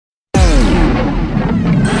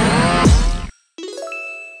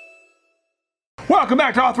Welcome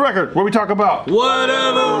back to Off the Record, where we talk about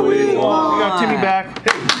whatever we want. We got Timmy back.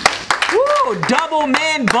 Woo! Double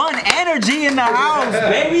man bun energy in the house,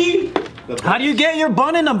 baby. How do you get your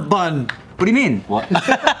bun in a bun? What do you mean? What?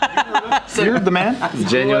 You're the man. It's a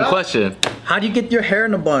genuine question. How do you get your hair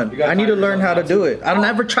in a bun? I need to learn how to do it. I've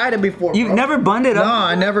never tried it before. You've never bunned it up? No,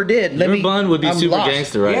 I never did. Your bun would be I'm super lost.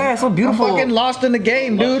 gangster, right? Yeah, it's so beautiful. I'm fucking lost in the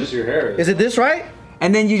game, dude. Just your hair. Is it this right?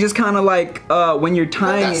 And then you just kind of like, when you're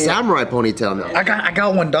tying That it, samurai ponytail now. I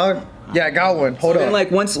got one, dog. Yeah, I got one. Hold then on. like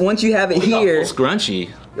once you have it here. Scrunchy.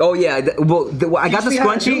 Oh yeah, I got the Teach me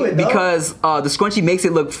how to do scrunchie it, dog. because the scrunchie makes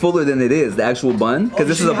it look fuller than it is, the actual bun. Because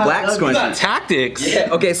this is a black scrunchie. Tactics. Yeah.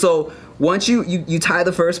 Okay, so once you tie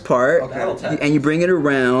the first part and you bring it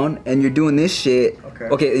around and you're doing this shit.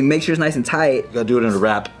 Okay, and make sure it's nice and tight. You gotta do it in a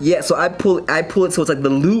wrap. Yeah, so I pull it so it's like the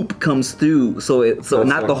loop comes through, so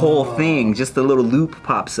not the whole thing, just the little loop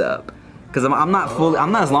pops up. Cause I'm not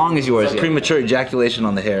as long as yours yet. Premature ejaculation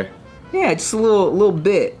on the hair. Yeah, just a little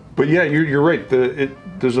bit. But yeah, you're right.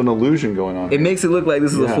 There's an illusion going on. It makes it look like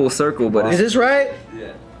this is a full circle, but Is it's this right?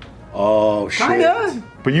 Yeah. Oh shit. kinda.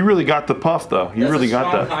 But you really got the puff, though. You really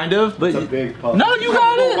got that. Kind of, but It's a big puff. no, you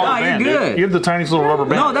got it. Nah, you're Band, dude. good. You have the tiniest little rubber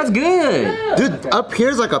band. No, that's good. Dude, up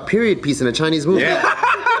here's like a period piece in a Chinese movie. Yeah. I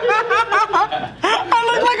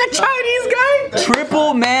look like a Chinese guy.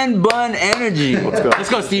 Triple man bun energy. Let's go. Let's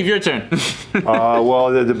go, Steve. Your turn.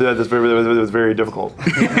 Well, that's very difficult.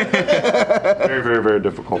 Very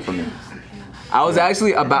difficult for me. I was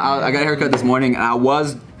actually I got a haircut this morning and I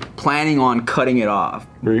was planning on cutting it off.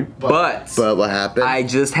 Were you? But What happened? I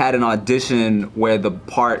just had an audition where the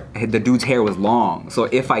dude's hair was long. So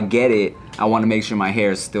if I get it, I want to make sure my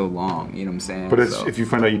hair is still long. You know what I'm saying? But So- if you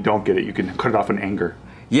find out you don't get it, you can cut it off in anger.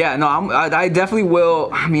 yeah, no, I definitely will.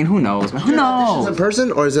 I mean, who knows, man? Who Is it knows? in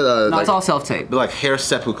person or is it No, like it's all self-tape. But like hair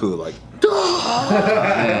seppuku, like.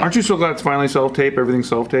 Aren't you so glad it's finally self-tape? Everything's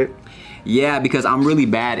self-tape? Yeah, because I'm really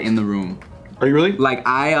bad in the room. Are you really? Like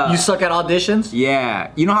You suck at auditions?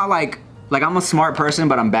 Yeah, you know how like I'm a smart person,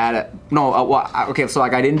 but I'm bad at okay. So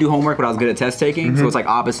like I didn't do homework, but I was good at test taking. So it's like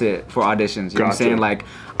opposite for auditions. You know what I'm saying? Like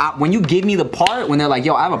when you give me the part, when they're like,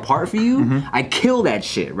 "Yo, I have a part for you," I kill that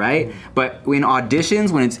shit, right? But in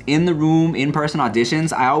auditions, when it's in the room, in-person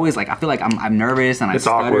auditions, I always I feel like I'm nervous and I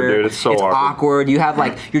stutter. awkward, dude. It's so awkward. You have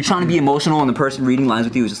like you're trying to be emotional, and the person reading lines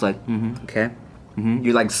with you is just like, okay.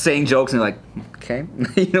 You're like saying jokes and you're like, okay.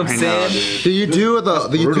 You know what I'm saying? do you do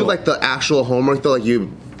like the actual homework though? Like you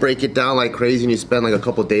break it down like crazy and you spend like a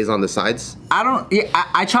couple days on the sides?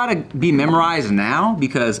 I try to be memorized now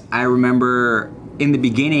because I remember in the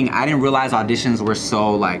beginning I didn't realize auditions were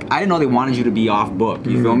so like I didn't know they wanted you to be off book.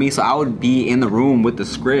 You feel me? So I would be in the room with the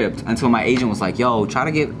script until my agent was like, "Yo, try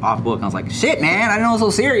to get off book." And I was like, "Shit, man, I didn't know it was so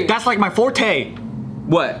serious." That's like my forte.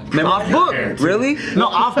 What? Off book. Really? No,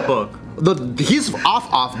 off book. He's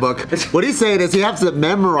off book. What he's saying is he has to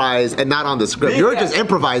memorize and not on the script. You're just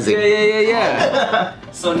improvising. Yeah.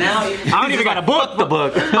 So now I don't even got a book. The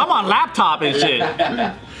book. I'm on laptop and shit.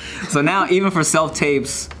 So now even for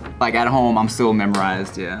self-tapes, like at home, I'm still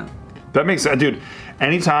memorized, yeah. That makes sense, dude.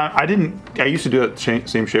 Anytime I used to do that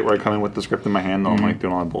same shit where I come in with the script in my hand, and I'm like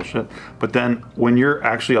doing all that bullshit. But then when you're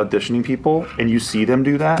actually auditioning people and you see them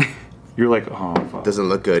do that, you're like, oh fuck. Doesn't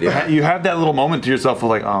look good, yeah. You have that little moment to yourself of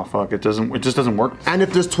like, oh fuck, it just doesn't work. And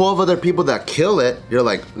if there's 12 other people that kill it, you're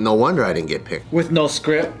like, no wonder I didn't get picked. With no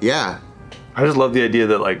script. Yeah. I just love the idea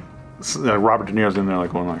that like Robert De Niro's in there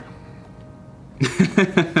like going like.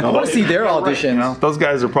 I want to see their auditions. You know, those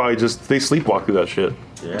guys are probably they sleepwalk through that shit.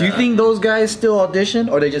 Yeah. Do you think those guys still audition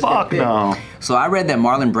or they just get Fuck picked? no. So I read that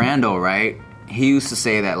Marlon Brando, right? He used to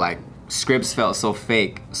say that like scripts felt so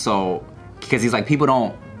fake, so because he's like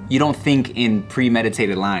you don't think in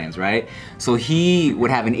premeditated lines, right? So he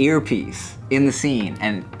would have an earpiece in the scene,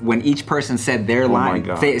 and when each person said their line,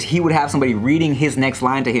 he would have somebody reading his next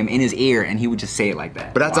line to him in his ear, and he would just say it like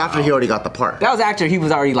that. But that's after he already got the part. That was after he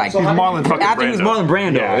was already like. He's Marlon fucking after Brando. he was Marlon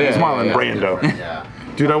Brando. Yeah, he's Marlon Brando. Yeah.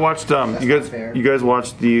 Dude, I watched you guys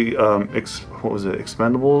watched the what was it,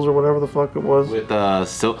 Expendables or whatever the fuck it was? With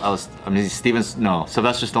Sylvester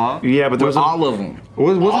Stallone. Yeah, but there was all of them.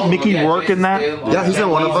 Wasn't Mickey Rourke in that? Yeah, he's in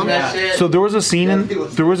one of them. So there was a scene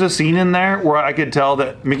in there where I could tell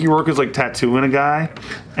that Mickey Rourke is like tattooing a guy,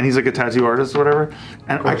 and he's like a tattoo artist or whatever,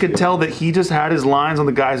 and I could tell that he just had his lines on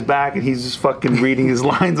the guy's back, and he's just fucking reading his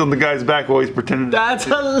lines on the guy's back while he's pretending. That's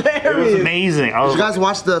hilarious. It was amazing. Did you guys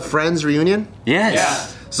watch the Friends reunion? Yes. Yeah.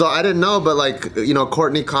 So I didn't know, but like, you know,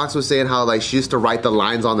 Courtney Cox was saying how like she used to write the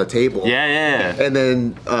lines on the table. Yeah. And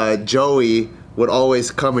then Joey would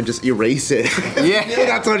always come and just erase it. Yeah.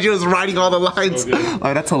 That's when she was writing all the lines. So good.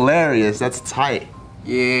 Oh, that's hilarious. That's tight.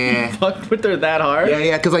 Yeah. Fucked with her that hard?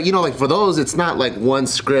 Yeah, because like like for those, it's not like one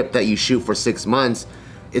script that you shoot for 6 months.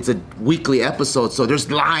 It's a weekly episode, so there's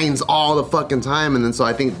lines all the fucking time, and then so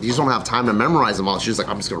I think you just don't have time to memorize them all. She's like,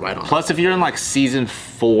 I'm just gonna write on it. Plus, if you're in like season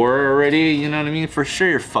 4 already, you know what I mean? For sure,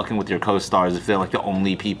 you're fucking with your co-stars if they're like the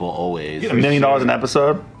only people always. $1 million an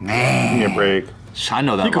episode? Man. Give me a break. I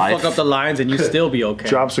know that You can life. fuck up the lines and you still be okay.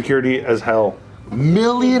 Job security as hell.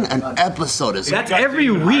 Million an episode is That's every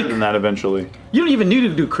week. And that eventually. You don't even need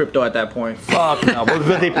to do crypto at that point. Fuck no.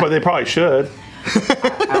 But they probably should.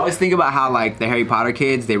 I always think about how like the Harry Potter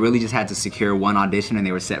kids, they really just had to secure one audition and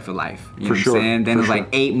they were set for life. You know For what sure, I'm saying? Then for it was like sure.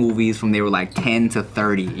 8 movies from they were like 10 to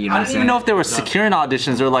 30. You know what I I'm don't saying? even know if they were securing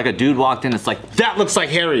auditions or like a dude walked in. It's like that looks like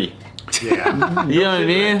Harry. Yeah. You know what I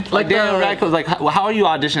mean? Like Daniel Radcliffe's like, how are you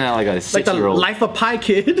auditioning at like a Like the 6-year-old? Life of Pi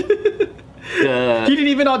kid. He didn't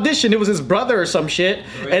even audition. It was his brother or some shit.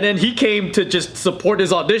 And then he came to just support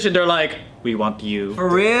his audition. They're like, we want you. For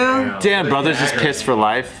real? Damn, brother's just pissed for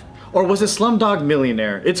life. Or was it Slumdog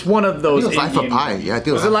Millionaire? It's one of those. I think it was Life of Indian Pi. movies. Yeah, I think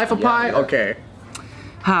it Was it Life of Pi? yeah. Okay.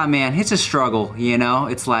 Ah, man, it's a struggle, you know?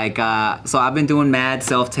 It's like, so I've been doing mad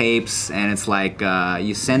self-tapes, and it's like,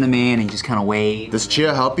 you send them in and you just kind of wait. Does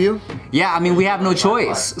Chia help you? Yeah, I mean, we have no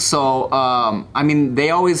choice. So, I mean,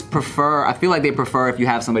 they always prefer, I feel like they prefer if you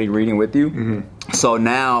have somebody reading with you. So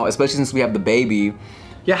now, especially since we have the baby,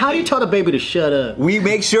 Yeah, how do you tell the baby to shut up? we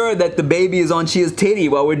make sure that the baby is on Chia's titty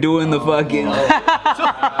while we're doing the fucking...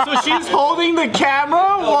 So she's holding the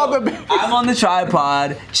camera while the I'm on the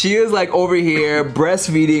tripod, Chia's like over here,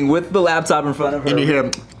 breastfeeding with the laptop in front of her. And you hear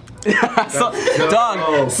him.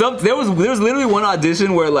 There was literally one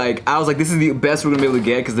audition where like I was like, this is the best we're gonna be able to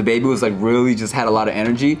get because the baby was like really just had a lot of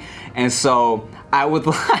energy, and so I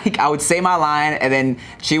would say my line and then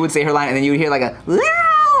she would say her line and then you would hear like a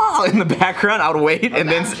in the background. I would wait and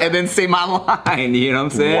then say my line. You know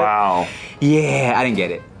what I'm saying? Wow. Yeah, I didn't get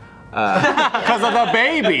it. because of the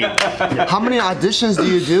baby. How many auditions do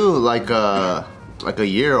you do? Like a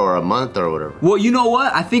year or a month or whatever? Well, you know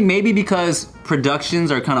what? I think maybe because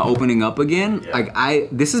productions are kind of opening up again. Like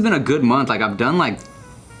this has been a good month. Like I've done like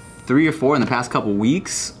 3 or 4 in the past couple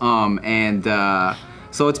weeks.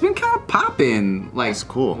 So it's been kind of popping. Like That's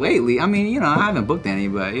cool. lately. I mean, you know, I haven't booked any,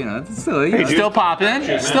 but you know, it's still. You know, Still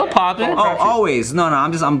popping. Still popping. Oh, always. No,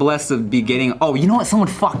 I'm blessed to be getting. Oh, you know what? Someone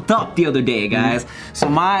fucked up the other day, guys. So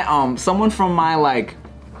my someone from my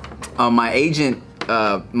my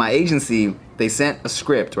agency, they sent a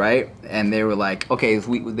script, right? And they were like, okay,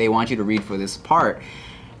 they want you to read for this part.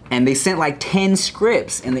 And they sent like 10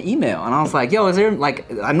 scripts in the email. And I was like, yo, is there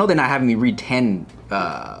like, I know they're not having me read 10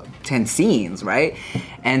 scenes, right?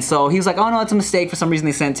 And so he was like, oh no, it's a mistake. For some reason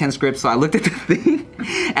they sent 10 scripts. So I looked at the thing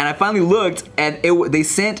and I finally looked and they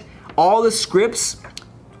sent all the scripts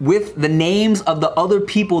with the names of the other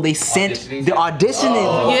people they sent the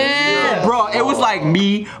auditioning. Yeah, bro, it was like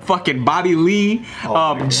me, fucking Bobby Lee,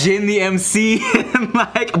 Jin the MC, and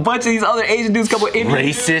like a bunch of these other Asian dudes, couple Indian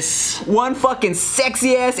Racist. one fucking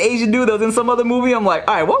sexy ass Asian dude that was in some other movie. I'm like,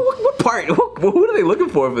 all right, what part? Who are they looking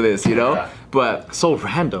for this? You know? But So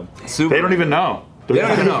random. super. They don't even know. They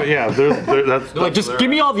don't even know. Yeah, that's Like, just give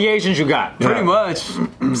me all the Asians you got. Pretty much.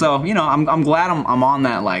 So you know, I'm glad I'm on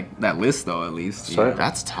that list though at least. you know?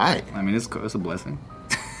 That's tight. I mean, it's a blessing.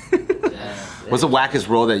 What's the wackest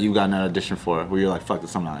role that you got an audition for? Where you're like, fuck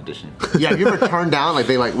this, I'm not auditioning. Yeah, have you ever turned down like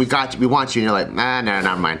we got you, we want you, and you're like, nah,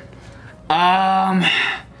 never mind.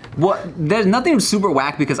 Well, there's nothing super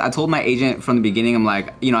whack because I told my agent from the beginning, I'm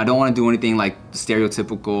like, you know, I don't want to do anything like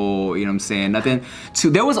stereotypical, you know what I'm saying? Nothing too,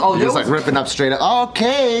 there was all, Just like ripping up straight up.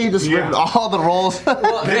 Okay, just ripping all the roles.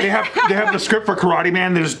 they have the script for Karate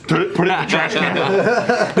Man. They just put it in the trash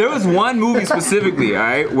can. there was one movie specifically, all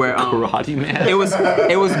right, where Karate Man. it was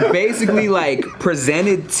basically like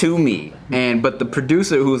presented to me, but the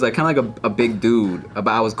producer who was like kind of like a big dude, but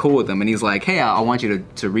I was cool with him, and he's like, hey, I want you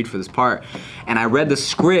to read for this part, and I read the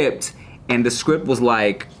script, and the script was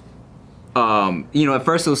like, you know, at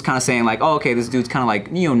first it was kind of saying like, oh, okay, this dude's kind of like,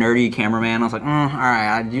 you know, nerdy cameraman. I was like, all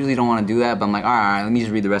right, I usually don't want to do that, but I'm like, all right, let me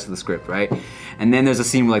just read the rest of the script, right? And then there's a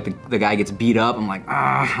scene where like the guy gets beat up. I'm like,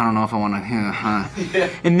 I don't know if I want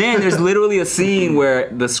to. And then there's literally a scene where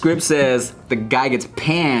the script says the guy gets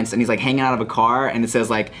pants and he's like hanging out of a car, and it says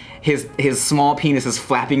like his small penis is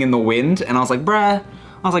flapping in the wind, and I was like, bruh.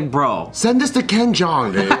 I was like, bro. Send this to Ken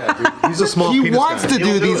Jeong, dude. He's a small He penis wants guy. to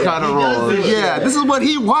do these kind of roles. Yeah, this is what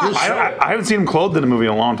he wants. I haven't seen him clothed in a movie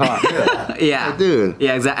in a long time. Yeah, dude.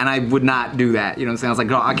 Yeah, exactly. And I would not do that. You know what I'm saying? I was like,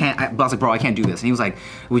 bro, I can't. I was like, bro, I can't do this. And he was like,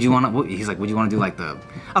 would you want to? He's like, would you want to do like the? I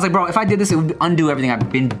was like, bro, if I did this, it would undo everything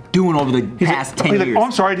I've been doing over the past 10 years. Oh,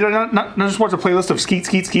 I'm sorry. Did I not just watch a playlist of skeet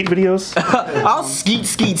videos? I'll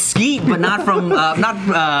skeet, but not from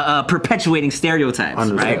not perpetuating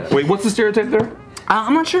stereotypes, right? Wait, what's the stereotype there?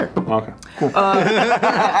 I'm not sure. Okay, cool.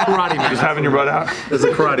 Karate man. Just having your butt out. There's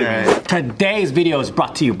a karate man. Today's video is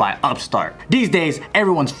brought to you by Upstart. These days,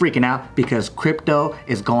 everyone's freaking out because crypto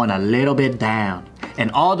is going a little bit down. And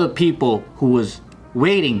all the people who was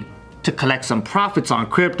waiting to collect some profits on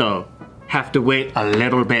crypto have to wait a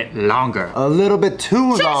little bit longer. A little bit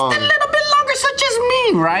too Just long. a little bit longer, such as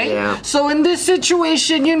me, right? Yeah. So in this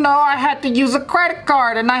situation, you know, I had to use a credit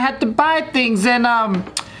card and I had to buy things and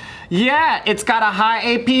yeah, it's got a high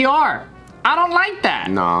APR. I don't like that.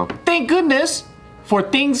 No. Thank goodness for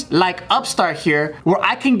things like Upstart here, where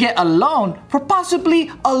I can get a loan for possibly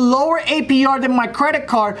a lower APR than my credit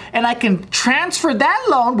card, and I can transfer that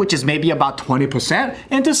loan, which is maybe about 20%,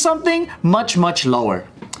 into something much, much lower.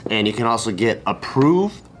 And you can also get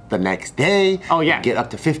approved the next day. Oh, yeah. Get up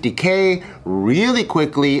to 50K really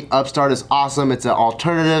quickly. Upstart is awesome. It's an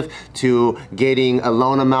alternative to getting a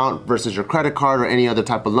loan amount versus your credit card or any other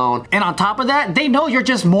type of loan. And on top of that, they know you're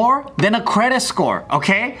just more than a credit score,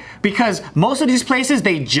 okay? Because most of these places,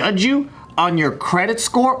 they judge you on your credit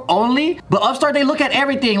score only, but Upstart, they look at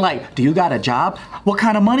everything like, do you got a job? What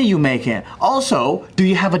kind of money you making? Also, do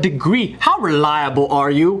you have a degree? How reliable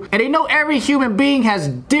are you? And they know every human being has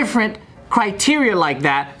different criteria like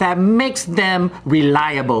that makes them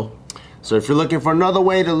reliable. So if you're looking for another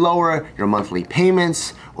way to lower your monthly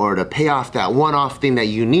payments or to pay off that one-off thing that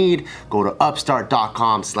you need, go to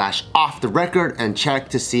upstart.com/offtherecord and check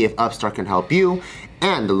to see if Upstart can help you.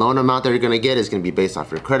 And the loan amount that you're gonna get is gonna be based off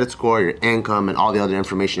your credit score, your income, and all the other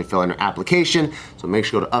information you fill in your application. So make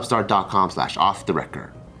sure to go to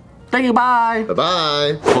upstart.com/offtherecord. Thank you, bye.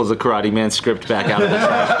 Bye-bye. Pulls the Karate Man script back out of the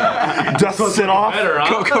trash. Dust it off.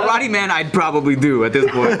 Karate Man, I'd probably do at this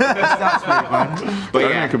point. But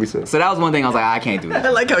Yeah, it could be said. so that was one thing I was like, I can't do that. I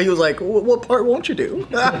like how he was like, what part won't you do?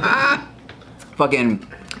 Fucking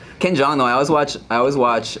Ken Jeong though, I always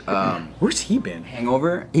watch Where's he been?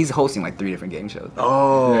 Hangover. He's hosting like 3 different game shows.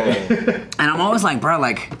 Oh. And I'm always like, bro,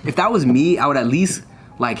 like if that was me, I would at least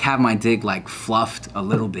like have my dick like fluffed a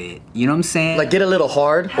little bit. You know what I'm saying? Like get a little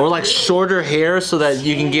hard. Or like shorter hair so that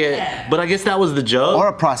you can get. But I guess that was the joke. Or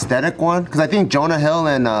a prosthetic one, because I think Jonah Hill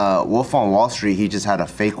and Wolf on Wall Street, he just had a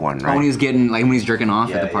fake one, right? when he was getting like when he's jerking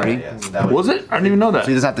off at the party. Was it? I didn't even know that. So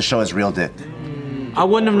he doesn't have to show his real dick. I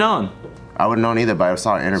wouldn't have known. I wouldn't know either, but I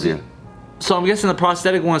saw an interview. So I'm guessing the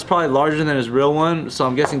prosthetic one is probably larger than his real one. So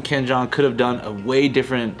I'm guessing Ken Jeong could have done a way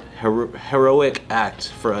different heroic act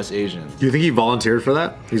for us Asians. Do you think he volunteered for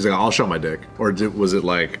that? He's like, I'll show my dick. Or was it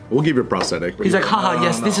like, we'll give you a prosthetic. But He's like, haha,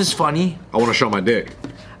 yes, this is funny. I want to show my dick.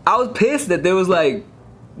 I was pissed that there was like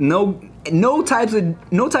no type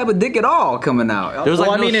of dick at all coming out. There was Well,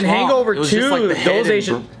 like I mean, in schlong. Hangover It was just 2, like the head those and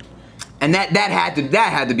Asian. And that had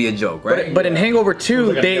to be a joke, right? But in Hangover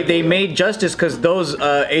 2, they made justice because those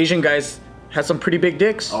Asian guys had some pretty big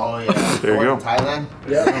dicks. Oh, yeah. There you go. Thailand?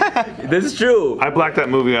 This is true. I blacked that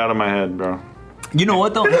movie out of my head, bro. You know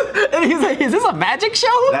what though? And he's like, is this a magic show?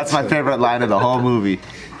 That's my favorite line of the whole movie.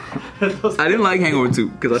 I didn't like Hangover 2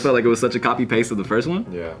 because I felt like it was such a copy paste of the first one.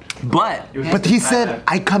 Yeah. But But he said,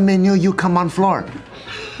 I come in you come on floor.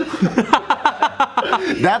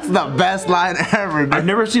 That's the best line ever. I've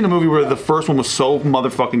never seen a movie where the first one was so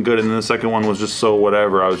motherfucking good and then the second one was just so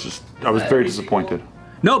whatever. I was very disappointed.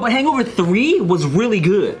 no, but Hangover 3 was really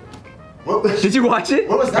good. Did you watch it?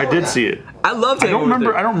 I did see it. I loved I don't Hangover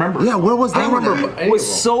remember. 3. I don't remember. Yeah, where was that one? It was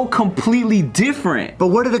so completely different. But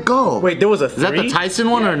where did it go? Wait, there was a 3? Is that the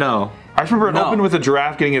Tyson one or no? I just remember it No. opened with a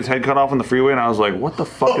giraffe getting its head cut off on the freeway, and I was like, "What the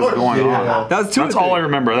fuck is going on?" That was 2. That's all I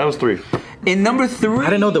remember. That was 3. In number 3, I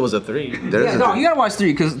didn't know there was a 3. Yeah, no, you gotta watch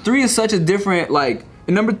 3 because 3 is such a different. Like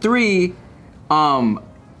in number 3,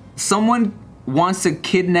 someone wants to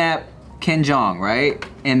kidnap Ken Jeong, right?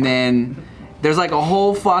 And then there's like a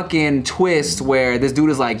whole fucking twist where this dude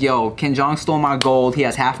is like, "Yo, Ken Jeong stole my gold. He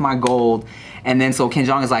has half my gold." And then so Ken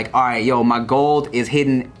Jeong is like, "All right, yo, my gold is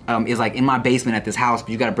hidden, is like in my basement at this house,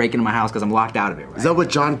 but you gotta break into my house because I'm locked out of it." Right? Is that with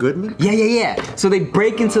John Goodman? Yeah. So they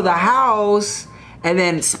break into the house, and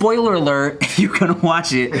then spoiler alert, if you're gonna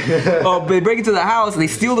watch it, they break into the house, they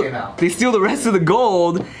steal the rest of the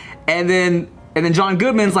gold, and then And then John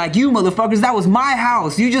Goodman's like, you motherfuckers, that was my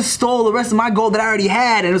house. You just stole the rest of my gold that I already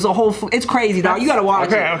had. And it's a whole, it's crazy, dog. You gotta watch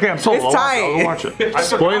it. Okay, I'm sold. It's tight. I'll watch it.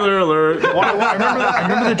 Spoiler alert. I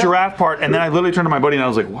remember the giraffe part, and then I literally turned to my buddy and I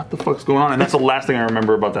was like, what the fuck's going on? And that's the last thing I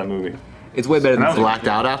remember about that movie. It's way better And than I was Blacked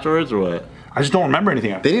out afterwards or what? I just don't remember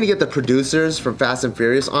anything after. They need to get the producers from Fast and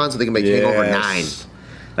Furious on so they can make Hangover 9.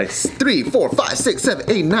 Like 3, 4, 5, 6, 7,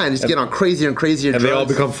 8, 9. Just get on crazier and crazier And drugs. they all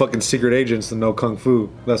become fucking secret agents and know kung fu.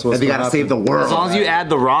 That's what's And they gonna gotta save the happen. world. As long as you add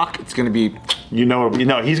The Rock, it's gonna be You know,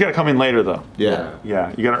 he's got to come in later though. yeah.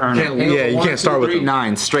 Yeah, you got to earn it. Yeah, you can't start with them.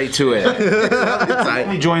 9 straight to it.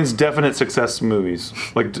 He joins definite success movies,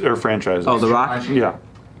 like or franchises. Oh, The Rock? Yeah.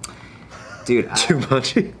 Dude, Too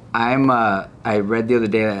much. I read the other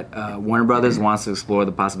day that Warner Brothers wants to explore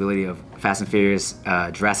the possibility of Fast and Furious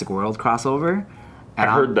Jurassic World crossover. And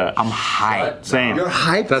I heard that. I'm hyped. Same. You're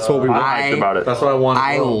hyped. That's what we I'm want. hyped about it. That's what I want.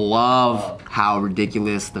 I love how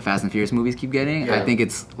ridiculous the Fast and Furious movies keep getting. I think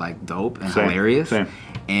it's like dope and Same, hilarious. same.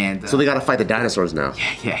 And So they gotta fight the dinosaurs now.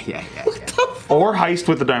 yeah. Or heist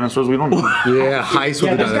with the dinosaurs. We don't know. Yeah, heist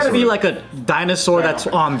with the There's dinosaur. gotta be like a dinosaur that's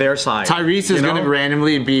on their side. Tyrese is gonna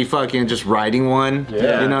randomly be fucking just riding one.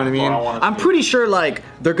 Yeah. You know what I mean? I'm pretty sure like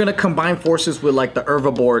they're gonna combine forces with like the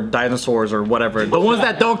herbivore dinosaurs or whatever, the ones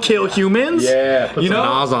that don't kill humans. Yeah, put you some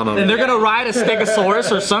know, Nas on 'em. and they're gonna ride a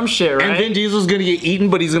Stegosaurus or some shit, right? And Vin Diesel's gonna get eaten,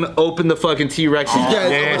 but he's gonna open the fucking T-Rex.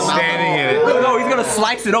 Yeah, standing in it. No, he's gonna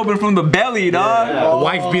slice it open from the belly, dog.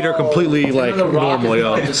 Wife beater completely like normal,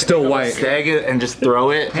 yo. Still white. Stag it and just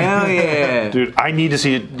throw it. Hell yeah. Dude, I need to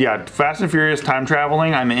see it. Yeah, Fast and Furious time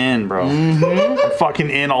traveling. I'm in, bro. I'm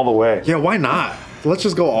fucking in all the way. Yeah, why not? Let's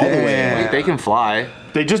just go all the way. They can fly.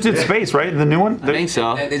 They just did space, right? The new one. I think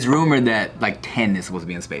so. It's rumored that like 10 is supposed to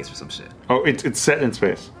be in space or some shit. Oh, it's set in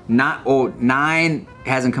space. 9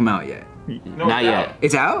 hasn't come out yet. Not yet.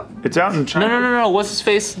 It's out? It's out in China. No. What's his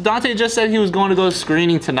face? Dante just said he was going to go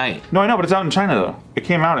screening tonight. No, I know, but it's out in China though. It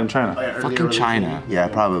came out in China. Fucking China. Yeah,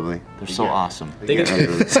 probably. They're so awesome. Nice. They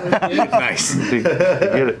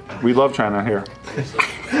get it. We love China here.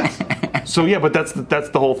 So yeah, but that's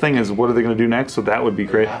the whole thing is what are they going to do next? So that would be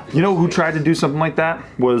great. You know who tried to do something like that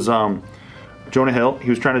was Jonah Hill. He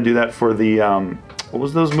was trying to do that for the what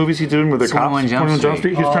was those movies he's doing with the 21 cops? Jump 21 Jump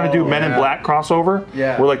Street. Street. He was trying to do Men in Black crossover.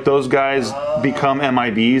 Yeah. Where like those guys become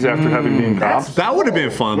MIBs after having been cops. That would have been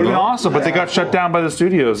fun, Would have been though. awesome, but they got shut down by the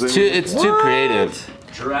studios. It's too creative.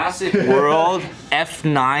 Jurassic World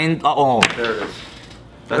F9. Oh, there it is.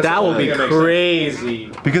 that would be crazy.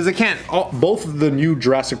 Because they can't. Both of the new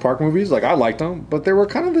Jurassic Park movies, like I liked them, but they were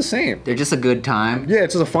kind of the same. They're just a good time. Yeah,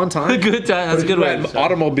 it's just a fun time. Good time. That's a good way. Add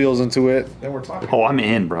automobiles into it. Then we're talking. Oh, I'm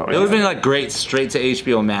in, bro. It would have been like great straight to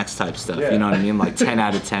HBO Max type stuff. You know what I mean? Like 10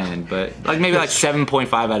 out of 10, but like maybe like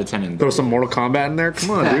 7.5 out of 10. Throw some Mortal Kombat in there.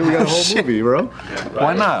 Come on, dude. We got a whole movie, bro.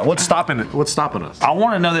 Why not? What's stopping it? What's stopping us? I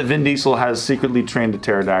want to know that Vin Diesel has secretly trained a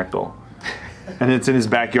pterodactyl. And it's in his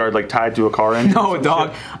backyard, like tied to a car engine. No,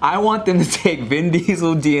 dog. I want them to take Vin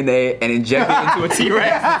Diesel DNA and inject it into a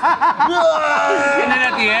T-Rex. And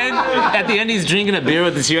then at the end, he's drinking a beer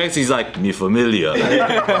with the T-Rex. He's like, "Mi familia."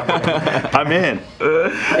 I'm in.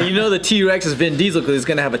 And you know the T-Rex is Vin Diesel because he's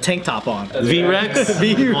gonna have a tank top on. V-Rex.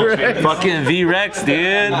 V-Rex. Fucking V-Rex,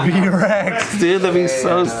 dude. T-Rex. Dude, that'd be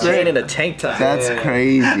so sick. In a tank top. That's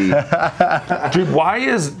crazy. Dude, why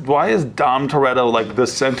is Dom Toretto like the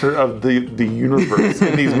center of the universe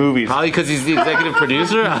in these movies? Probably because he's the executive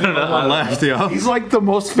producer. I don't know. Left, yo. He's like the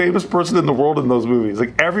most famous person in the world in those movies.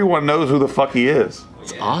 Like everyone knows who the fuck he is.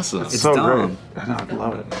 It's awesome. It's so dumb. great. I know, I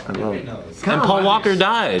love it. I love it. And Paul Walker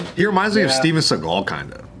died. He reminds me of Steven Seagal,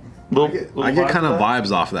 kind of. Little I get kind of vibe.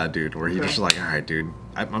 vibes off that dude, where he's just like, all right, dude,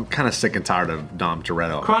 I'm kind of sick and tired of Dom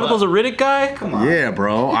Toretto. Chronicles of Riddick guy? Come on. Yeah,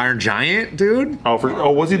 bro. Iron Giant, dude.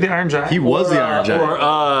 Oh, was he the Iron Giant? He was the Iron Giant. Or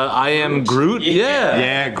I Am Groot? Yeah.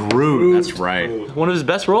 Yeah, Groot. That's right. One of his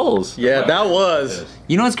best roles. Yeah, that was.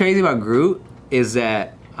 You know what's crazy about Groot is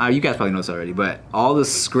that you guys probably know this already, but all the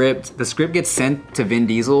script gets sent to Vin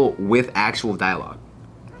Diesel with actual dialogue.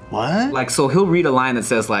 What? Like, so he'll read a line that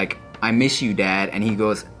says like, "I miss you, Dad," and he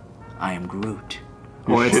goes, "I am Groot."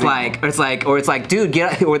 Or it's like, dude,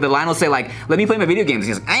 get. Or the line will say like, "Let me play my video games."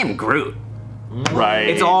 He's like, "I am Groot." Right.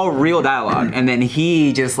 It's all real dialogue, and then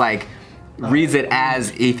he just like reads it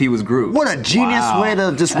as if he was Groot. What a genius way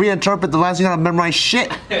to just reinterpret the lines. You gotta memorize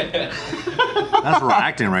shit. That's raw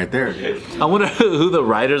acting right there, dude. I wonder who the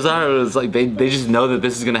writers are. It's like they just know that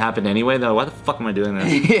this is gonna happen anyway. They're like, why the fuck am I doing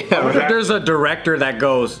this? Yeah, If there's a director that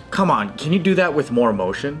goes, "Come on, can you do that with more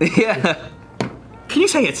emotion? yeah. Can you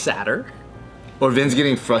say it's sadder?" Or Vin's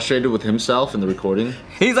getting frustrated with himself in the recording.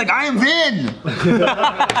 He's like, I am Vin.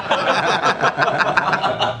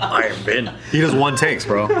 I am Vin. He does one takes,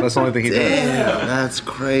 bro. That's the only thing he does. Damn, that's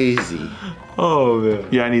crazy. Oh man.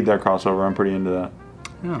 Yeah, I need that crossover. I'm pretty into that.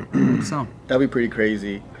 Yeah, so That'd be pretty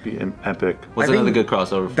crazy. Be epic. What's I think another good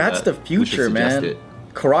crossover for That's that? the We should future, suggest man. it.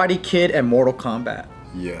 Karate Kid and Mortal Kombat.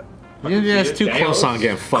 Yeah. Yeah, it's too Daniel's close. son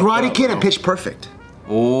getting fucked Karate up, Kid bro. and Pitch Perfect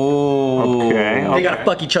oh Okay. They gotta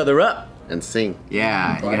fuck each other up. and sing.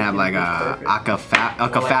 yeah, you can have like a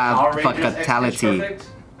fatality.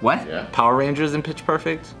 What? Power Rangers in Pitch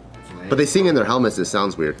Perfect. But they sing in their helmets. It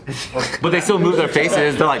sounds weird. But they still move their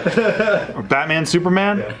faces. They're like, Batman,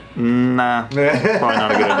 Superman? Nah. Probably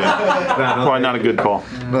not a good idea. Probably not a good call.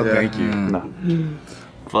 No, thank you. No.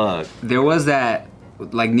 fuck. There was that,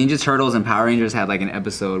 like Ninja Turtles and Power Rangers had like an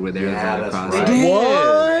episode where there was like a crossover.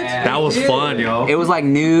 What? That was fun, yo. It was like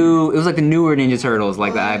new. It was like the newer Ninja Turtles,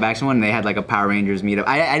 like the live action one. And they had like a Power Rangers meetup.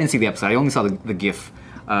 I didn't see the episode. I only saw the GIF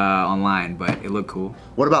online, but it looked cool.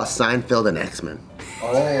 What about Seinfeld and X-Men?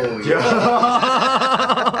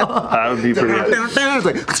 That would be pretty epic. It's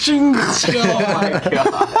like,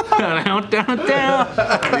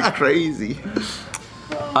 that'd be crazy.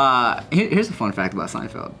 Here's a fun fact about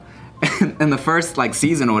Seinfeld. In the first like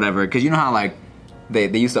season or whatever, because you know how like they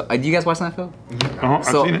used to. Do you guys watch Seinfeld? I've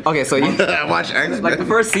So seen it. okay, so you, I watch X-Men. like the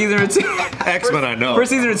first season or two. X-Men, I know. First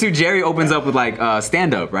season or two, Jerry opens up with like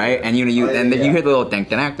stand up, right? And you hear the little ding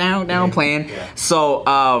down playing. So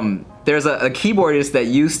there's a keyboardist that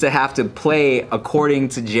used to have to play according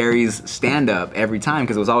to Jerry's stand up every time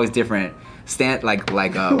because it was always different.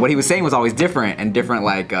 What he was saying was always different and different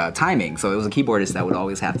timing. So it was a keyboardist that would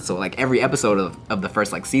always have to. So like every episode of the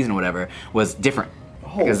first like season or whatever was different.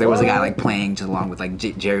 Because there was a guy like playing just along with like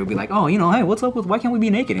Jerry would be like, oh, hey, what's up with why can't we be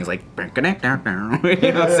naked? And he's like, you know what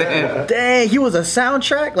I'm saying? Dang, he was a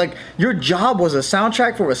soundtrack? Like, your job was a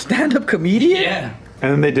soundtrack for a stand-up comedian? Yeah.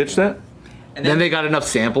 And then they ditched that? Then they got enough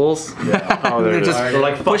samples. Oh, there it is.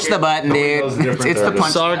 Just push the button, dude. It's the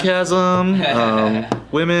punch. Sarcasm,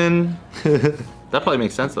 women. That probably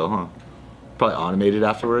makes sense though, huh? Probably automated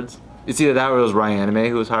afterwards. It's either that or it was Ryan Anime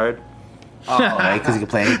who was hired. Because he could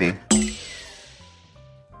play anything.